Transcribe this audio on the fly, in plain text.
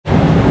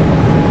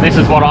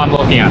this is what I'm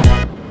looking at.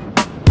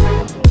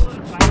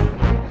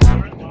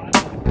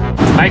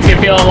 Makes you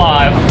feel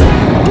alive.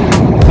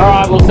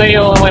 Alright, we'll see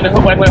you when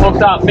we're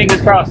hooked up.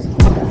 Fingers crossed.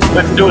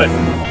 Let's do it.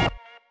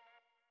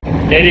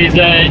 It is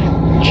a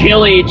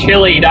chilly,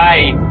 chilly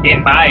day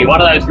in May.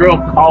 One of those real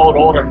cold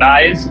autumn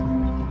days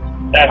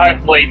that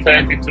hopefully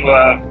turns into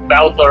a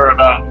belter of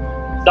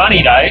a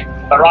sunny day.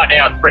 But right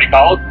now it's pretty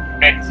cold,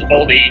 hence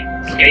all the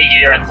ski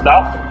gear and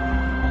stuff.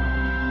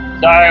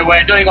 So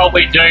we're doing what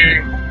we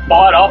do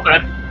quite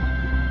often.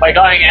 We're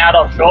going out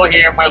offshore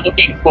here and we're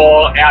looking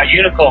for our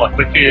unicorn,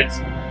 which is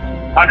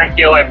 100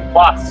 kilo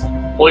plus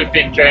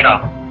bluefin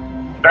tuna.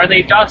 They're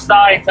only just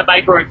starting to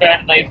make a return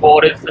in these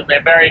waters and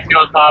they're very few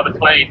and far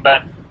between,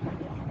 but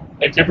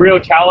it's a real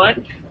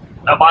challenge,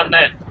 and one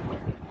that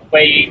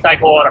we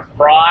take a lot of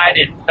pride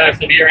in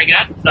persevering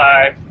at.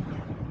 So,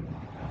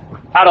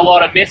 had a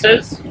lot of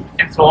misses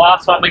since the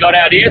last time we got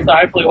out here, so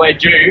hopefully we're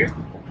due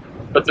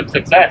for some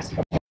success.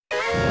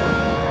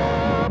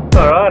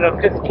 Alright, I'm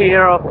just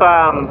here off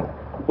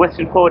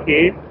Western Port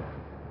here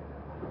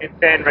in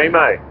San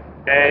Remo,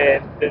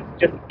 and there's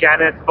just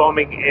gannets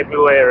bombing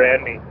everywhere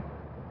around me.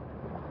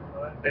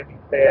 Let me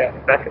see out the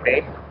back of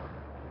me,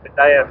 but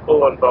they are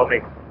full on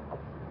bombing.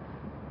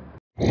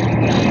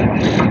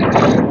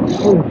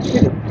 Oh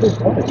shit, it's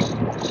so hot.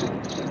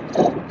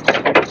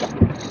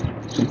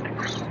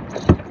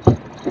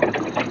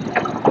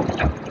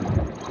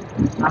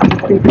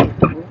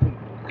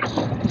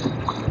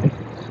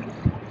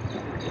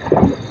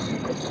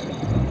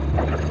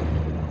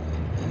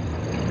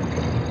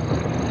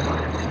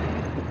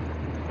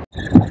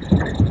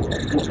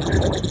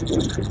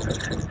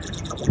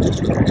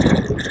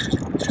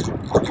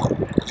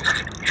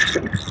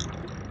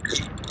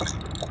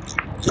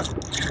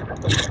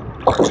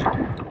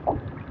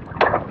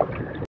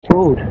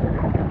 Cold.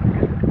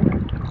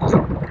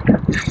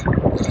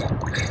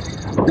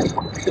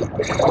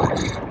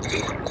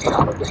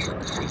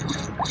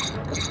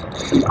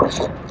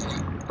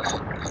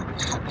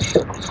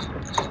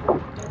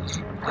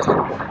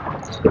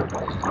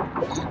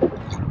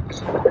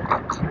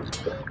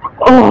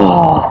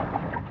 Oh,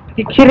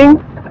 you kidding?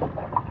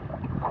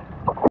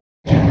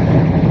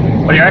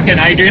 What do you reckon,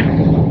 Adrian?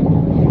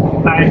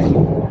 Mate,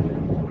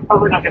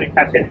 probably not going to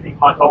catch anything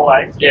like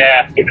always.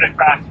 Yeah, give it a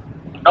crack.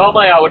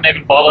 Normally I wouldn't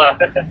even bother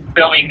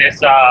filming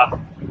this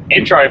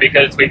intro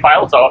because we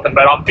fail so often,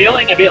 but I'm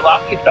feeling a bit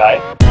lucky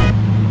today.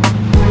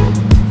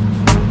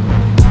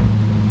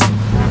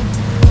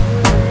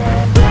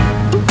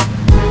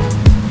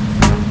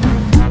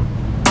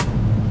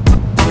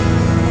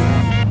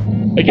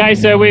 Okay,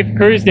 so we've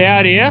cruised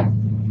out here.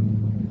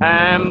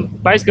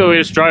 Basically we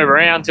just drove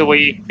around till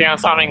we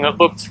found something that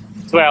looked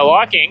to our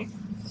liking,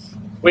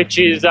 which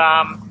is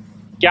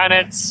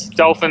gannets,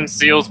 dolphins,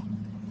 seals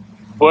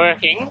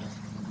working.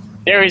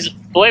 There is,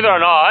 believe it or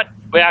not,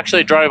 we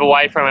actually drove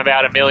away from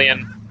about 1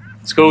 million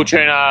school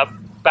tuna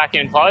back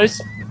in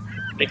close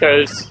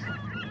because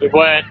we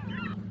weren't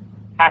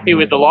happy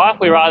with the life.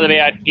 We'd rather be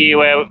out here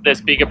where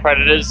there's bigger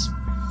predators,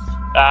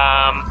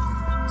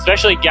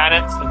 especially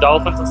gannets and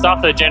dolphins and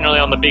stuff. They're generally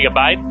on the bigger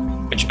bait,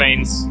 which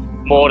means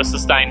more to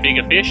sustain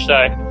bigger fish.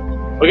 So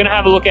we're going to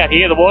have a look out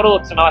here. The water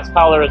looks a nice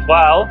colour as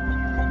well.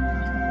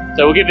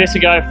 So we'll give this a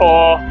go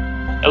for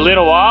a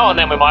little while and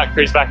then we might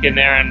cruise back in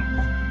there and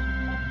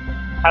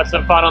have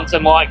some fun on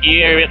some light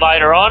gear a bit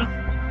later on.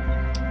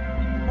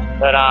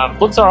 But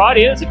looks alright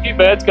here. There's a few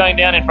birds going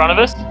down in front of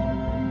us.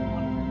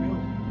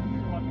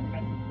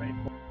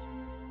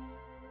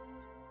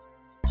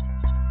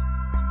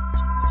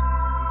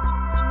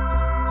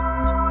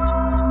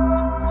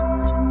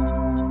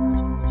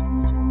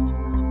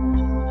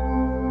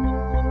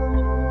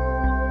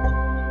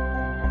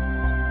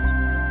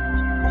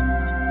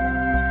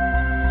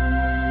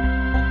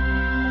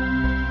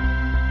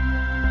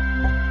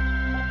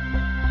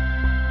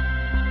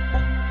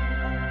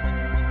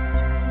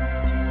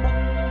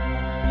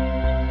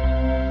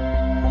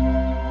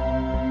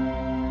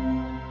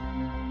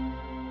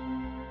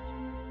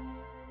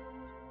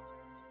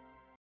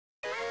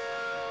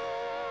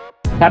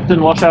 Captain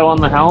Washo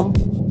on the helm.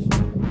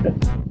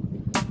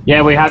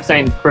 Yeah, we have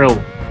seen krill.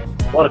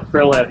 A lot of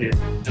krill out here.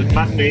 There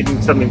must be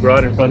eating something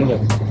right in front of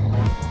us.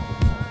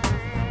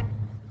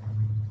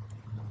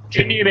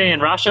 Shouldn't you be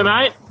in Russia,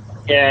 mate?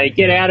 Yeah,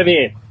 get out of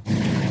here.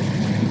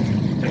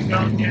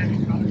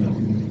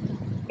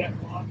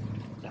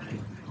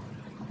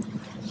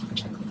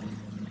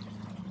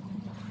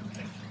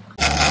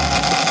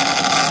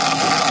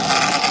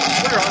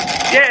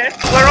 Yeah,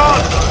 we're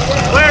on.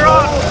 We're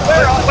on.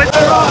 We're on. We're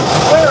on.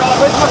 We're on.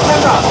 Where's my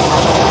camera?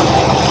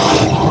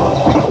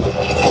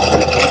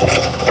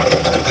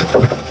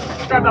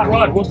 Grab that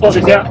rod. We'll sort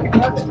this out.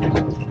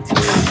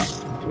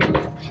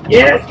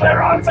 Yes,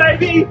 we're on,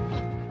 baby. I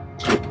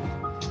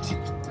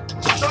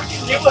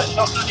fucking knew it. I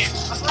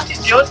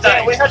fucking knew it, Dave.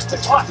 Yeah, we had to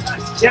fight.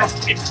 Yeah.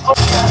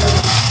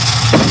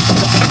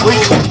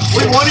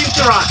 We want him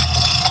to run.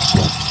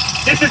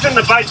 This isn't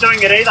the bait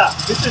doing it either.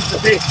 This is the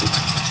fish.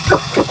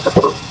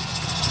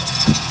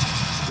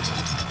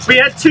 We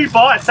had 2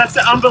 bites, that's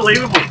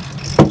unbelievable.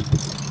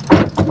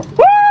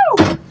 Woo!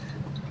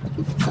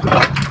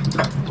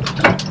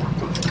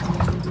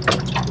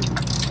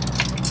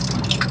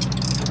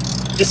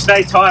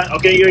 stay tight. I'll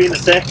get you in a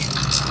sec.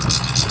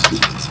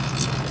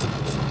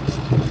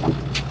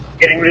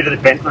 Getting rid of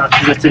the bent nut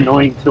because it's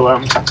annoying to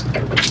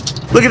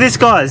Look at this,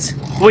 guys.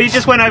 We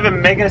just went over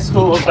mega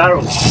school of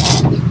barrels.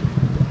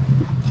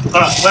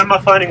 Alright, where am I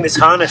finding this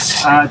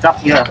harness? It's up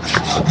here.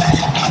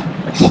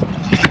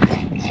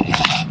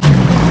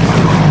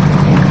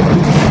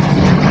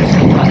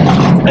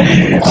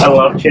 I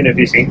love tuna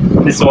fishing.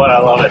 This is why I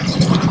love it.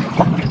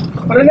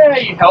 I don't know how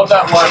you held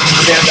that one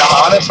down the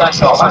harness that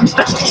time.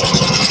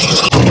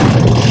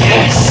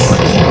 Yes!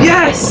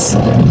 Yes!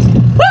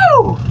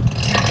 Woo!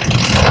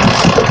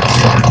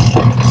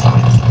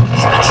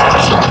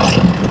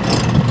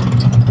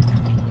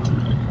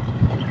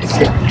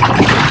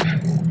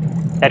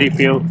 How do you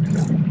feel?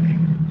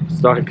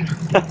 Stoked.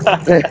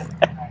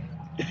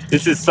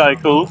 This is so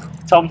cool.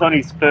 Tom's on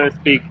his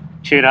first big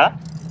tuna,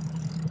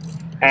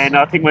 and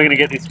I think we're going to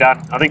get this done.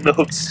 I think the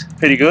hook's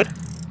pretty good.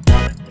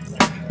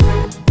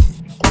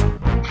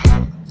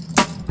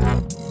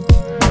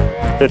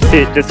 That's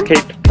it, just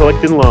keep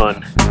collecting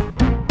line.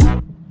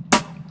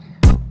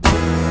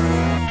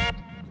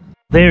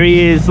 There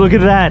he is, look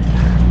at that.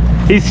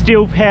 He's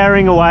still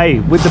powering away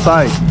with the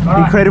boat.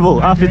 Right.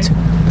 Incredible. After Get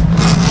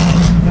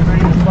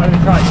ready to slowly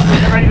tight.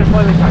 Get ready to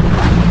slowly tight.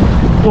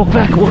 walk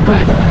back, walk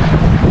back.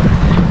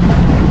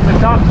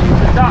 Lift up,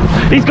 lift up.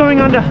 He's going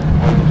under.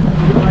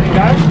 Let him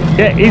go.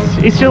 Yeah,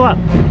 he's still up.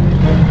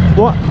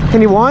 What?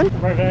 Can you wind?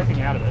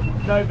 Reversing out of it.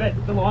 No, but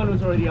the line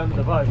was already under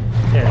the boat.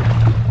 Yeah.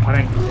 I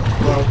think,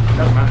 well, it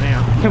doesn't matter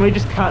now. Can we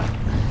just cut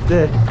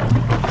the...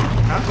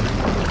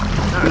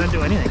 Huh? No, don't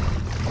do anything.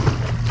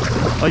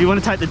 Oh, you want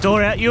to take the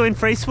door out? You in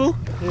free spool?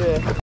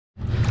 Yeah.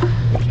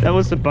 That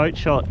was the boat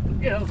shot.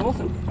 Yeah, that was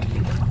awesome.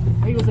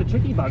 He was a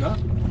tricky bugger.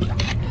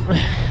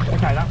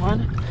 Okay, that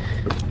one.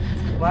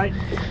 Wait.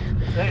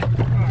 There.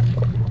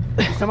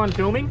 Right. Is someone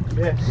filming?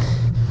 Yeah.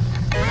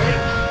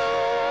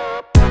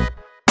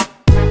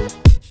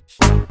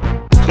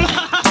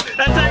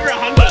 That's over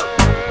 100.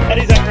 That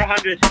is over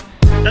 100.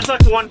 That's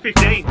like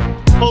 115.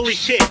 Holy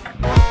shit.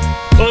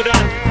 Well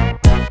done.